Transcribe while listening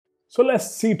So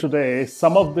let's see today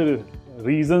some of the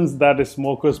reasons that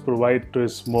smokers provide to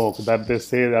smoke, that they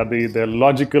say are the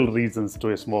logical reasons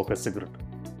to smoke a cigarette.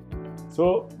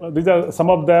 So these are some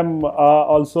of them are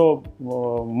also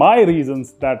my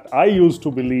reasons that I used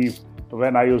to believe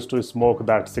when I used to smoke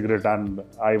that cigarette and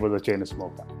I was a chain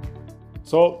smoker.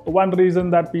 So one reason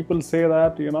that people say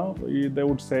that, they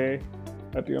would say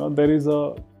that, there is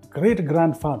a great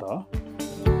grandfather.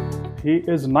 He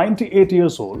is 98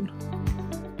 years old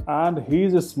and he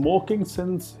is smoking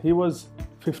since he was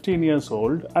 15 years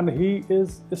old and he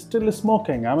is still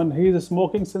smoking. I mean, he is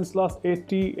smoking since last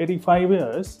 85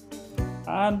 years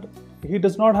and he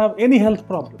does not have any health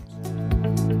problems.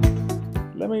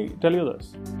 Let me tell you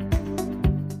this.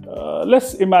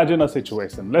 Let's imagine a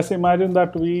situation. Let's imagine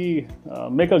that we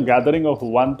make a gathering of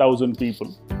 1,000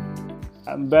 people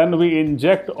and then we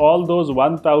inject all those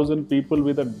 1,000 people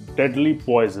with a deadly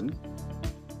poison.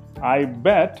 I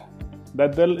bet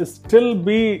that there will still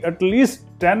be at least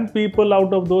 10 people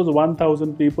out of those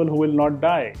 1,000 people who will not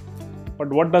die.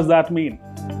 But what does that mean?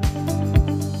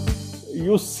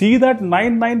 You see that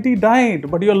 990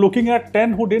 died, but you are looking at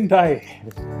 10 who didn't die.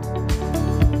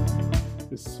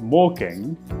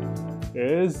 Smoking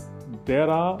is, there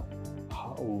are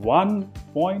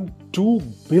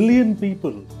 1.2 billion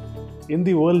people in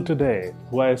the world today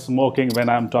who are smoking when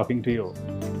I am talking to you.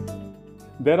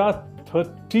 There are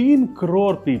 13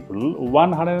 crore people,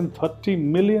 130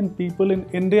 million people in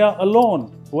India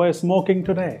alone who are smoking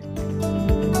today.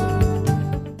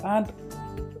 And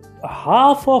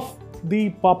half of the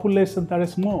population that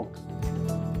smokes,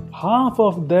 half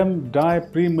of them die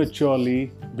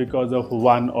prematurely because of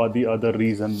one or the other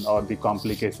reason or the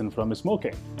complication from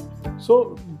smoking.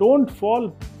 So don't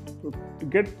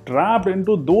get trapped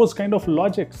into those kind of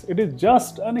logics. It is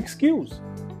just an excuse.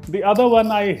 The other one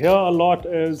I hear a lot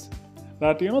is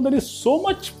that there is so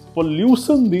much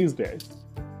pollution these days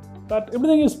that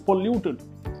everything is polluted.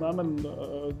 I mean,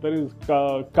 there is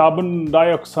carbon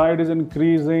dioxide is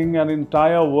increasing an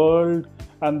entire world,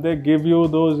 and they give you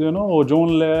those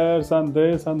ozone layers and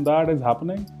this and that is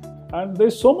happening. And there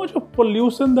is so much of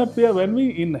pollution that when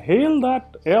we inhale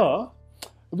that air,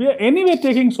 we are anyway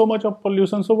taking so much of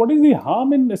pollution. So what is the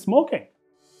harm in smoking?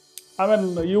 I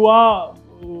mean,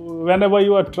 whenever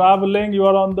you are traveling, you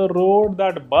are on the road,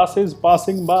 that bus is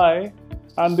passing by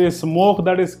and the smoke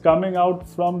that is coming out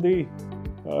from the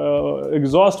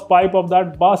exhaust pipe of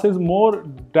that bus is more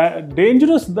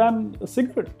dangerous than a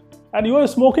cigarette. And you are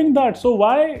smoking that. So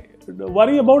why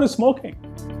worry about smoking?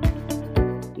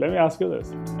 Let me ask you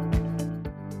this.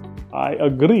 I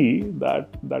agree that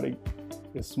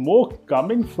smoke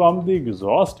coming from the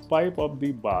exhaust pipe of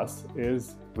the bus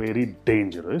is very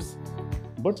dangerous.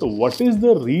 But what is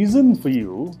the reason for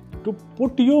you to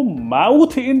put your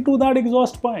mouth into that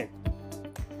exhaust pipe?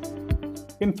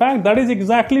 In fact, that is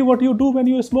exactly what you do when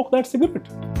you smoke that cigarette.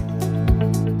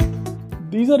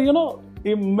 These are,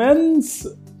 immense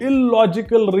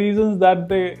illogical reasons that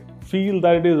they feel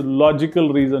that it is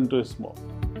logical reason to smoke.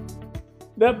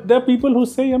 There are people who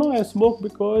say, I smoke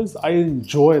because I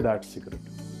enjoy that cigarette.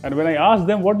 And when I ask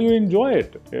them, what do you enjoy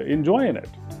in it?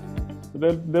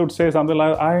 They would say something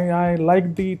like, I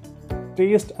like the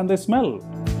taste and the smell.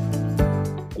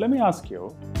 Let me ask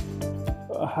you,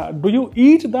 do you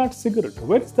eat that cigarette?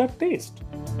 Where is that taste?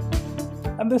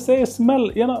 And they say smell,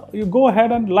 you go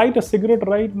ahead and light a cigarette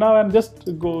right now and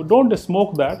just go, don't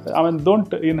smoke that. I mean,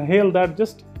 don't inhale that,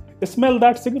 just smell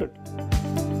that cigarette.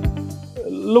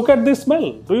 Look at the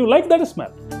smell. Do you like that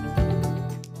smell?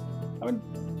 I mean,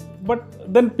 but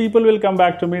then people will come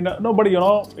back to me, no, but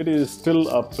it is still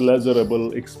a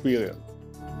pleasurable experience.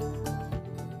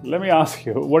 Let me ask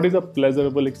you, what is a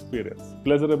pleasurable experience?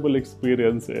 Pleasurable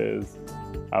experience is,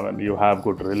 you have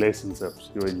good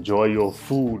relationships, you enjoy your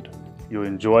food, you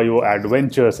enjoy your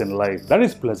adventures in life. That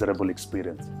is pleasurable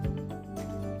experience.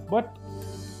 But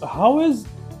how is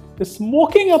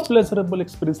smoking a pleasurable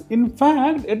experience? In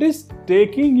fact, it is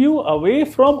taking you away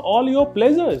from all your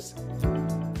pleasures.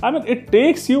 It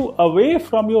takes you away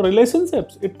from your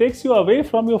relationships. It takes you away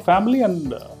from your family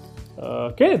and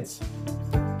kids.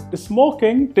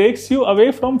 Smoking takes you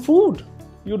away from food.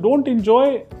 You don't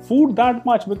enjoy food that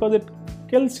much because it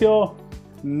kills your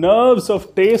nerves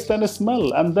of taste and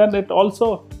smell. And then it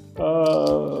also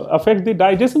affects the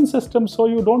digestion system, so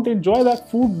you don't enjoy that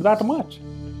food that much.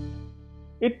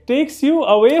 It takes you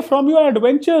away from your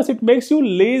adventures. It makes you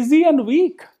lazy and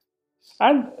weak.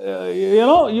 And,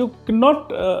 you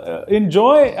cannot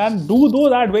enjoy and do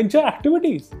those adventure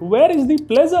activities. Where is the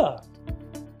pleasure?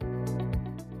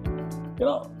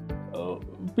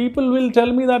 People will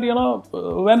tell me that,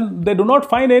 when they do not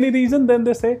find any reason, then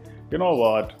they say, you know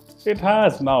what, it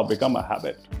has now become a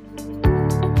habit.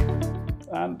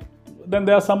 And then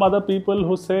there are some other people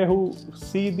who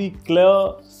see the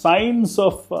clear signs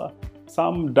of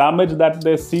some damage that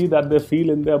they see, that they feel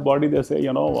in their body. They say,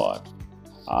 you know what,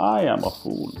 I am a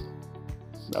fool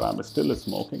that I'm still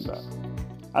smoking that.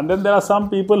 And then there are some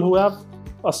people who have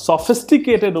a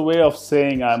sophisticated way of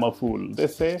saying I'm a fool. They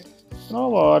say, you know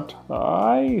what,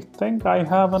 I think I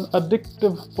have an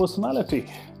addictive personality.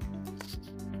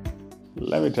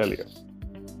 Let me tell you,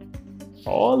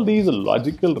 all these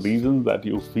logical reasons that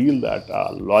you feel that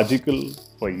are logical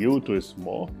for you to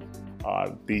smoke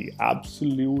are the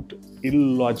absolute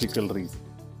illogical reason.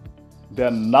 They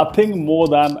are nothing more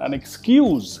than an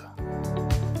excuse.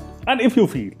 And if you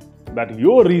feel that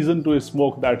your reason to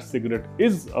smoke that cigarette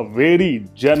is a very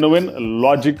genuine,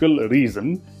 logical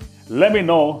reason, let me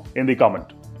know in the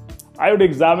comment. I would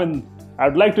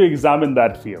like to examine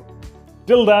that for you.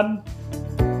 Till then,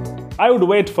 I would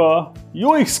wait for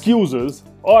your excuses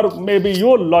or maybe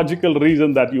your logical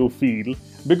reason that you feel,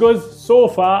 because so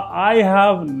far I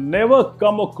have never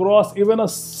come across even a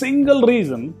single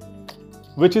reason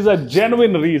which is a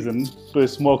genuine reason to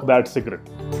smoke that cigarette.